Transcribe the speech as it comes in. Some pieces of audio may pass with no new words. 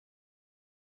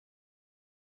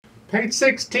Page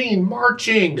 16,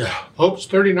 Marching. Opus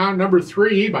 39, number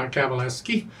 3 by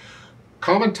Kabalevsky.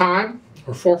 Common time,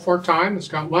 or 4/4 time. It's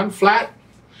got one flat.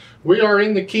 We are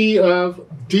in the key of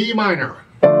D minor.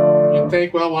 You'd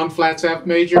think, well, one flat's F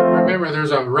major. Remember,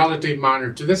 there's a relative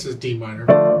minor to this is D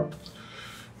minor.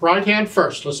 Right hand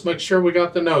first. Let's make sure we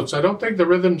got the notes. I don't think the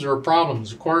rhythms are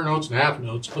problems, the quarter notes and half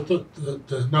notes, but the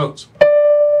notes.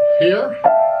 Here.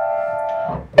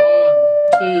 1,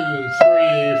 2,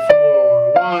 3,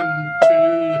 4. 1,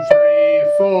 2, 3,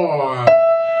 4.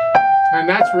 And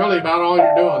that's really about all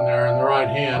you're doing there in the right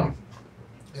hand.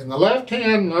 In the left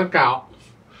hand, look out.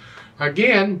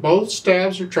 Again, both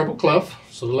stabs are treble clef.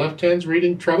 So the left hand's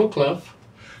reading treble clef.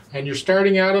 And you're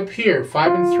starting out up here,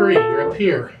 5 and 3. You're up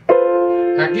here.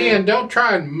 Again, don't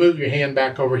try and move your hand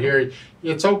back over here.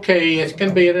 It's okay. It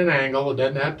can be at an angle. It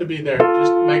doesn't have to be there.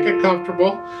 Just make it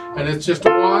comfortable. And it's just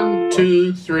 1,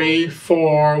 2, 3,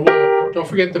 4. 1. Don't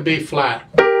forget the B flat.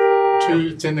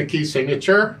 2, it's in the key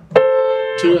signature.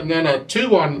 2, and then a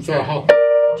 2-1.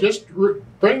 Just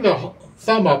bring the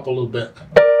thumb up a little bit.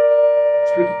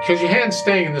 Because your hand's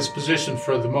staying in this position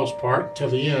for the most part till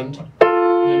the end.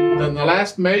 And then the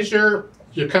last measure,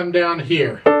 you come down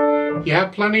here. You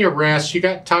have plenty of rest. You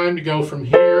got time to go from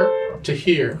here to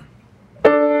here.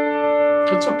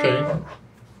 It's okay.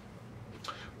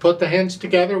 Put the hands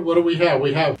together. What do we have?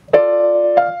 We have.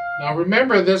 Now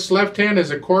remember, this left hand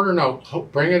is a quarter note.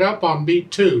 Bring it up on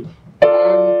beat 2. 1,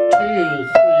 2,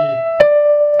 3.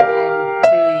 1,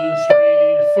 2,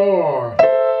 3, 4.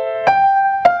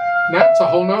 That's a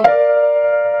whole note.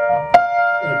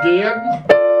 Again.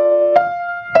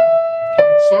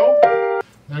 Like so.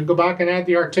 Then go back and add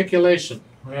the articulation.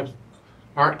 We have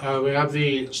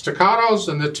the staccatos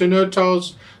and the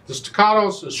tenutos. The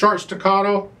staccatos, the short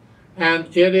staccato, and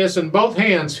it is in both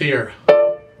hands here.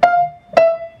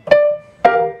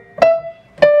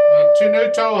 The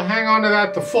tenuto, hang on to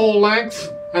that the full length,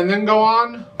 and then go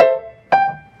on.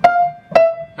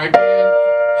 Again,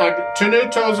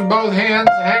 tenutos in both hands.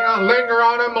 Hang on, linger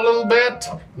on them a little bit.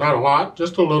 Not a lot,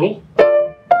 just a little.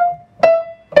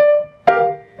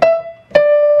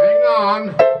 On.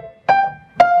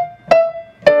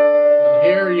 And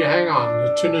here you hang on,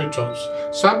 the tenutos.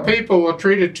 Some people will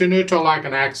treat a tenuto like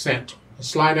an accent, a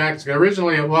slight accent.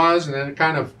 Originally it was, and then it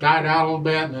kind of died out a little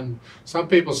bit, and then some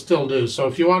people still do. So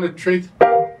if you want to treat,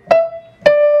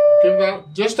 give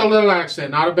that just a little accent,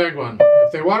 not a big one.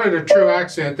 If they wanted a true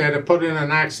accent, they'd have put in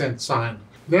an accent sign.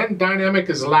 Then dynamic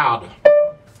is loud.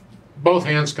 Both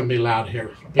hands can be loud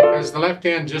here, because the left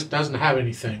hand just doesn't have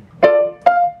anything.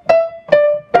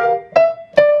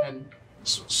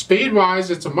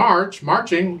 Speed-wise, it's a march,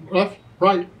 marching, left,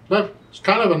 right, left. It's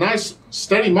kind of a nice,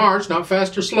 steady march, not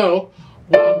fast or slow.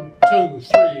 1, 2,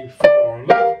 3, 4,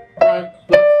 left, right,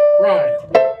 left, right.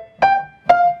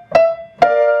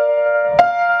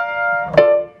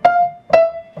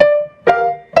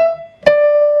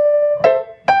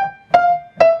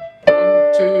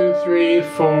 One, 2, 3,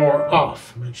 4,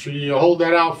 off. Make sure you hold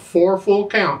that out 4 full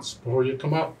counts before you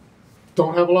come up.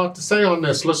 Don't have a lot to say on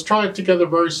this. Let's try it together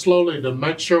very slowly to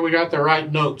make sure we got the right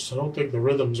notes. I don't think the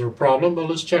rhythms are a problem, but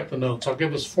let's check the notes. I'll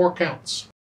give us 4 counts.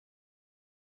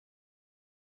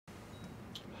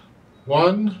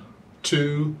 1,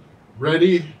 2,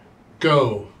 ready,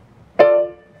 go.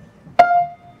 3,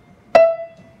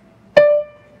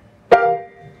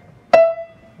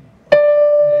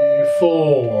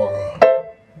 4.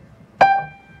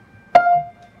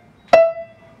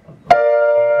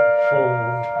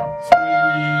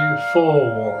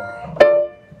 4.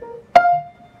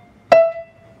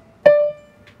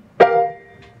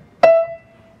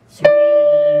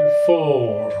 3,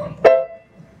 4.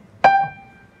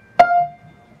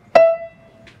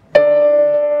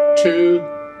 1, 2,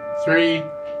 3,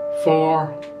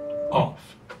 4,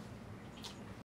 off.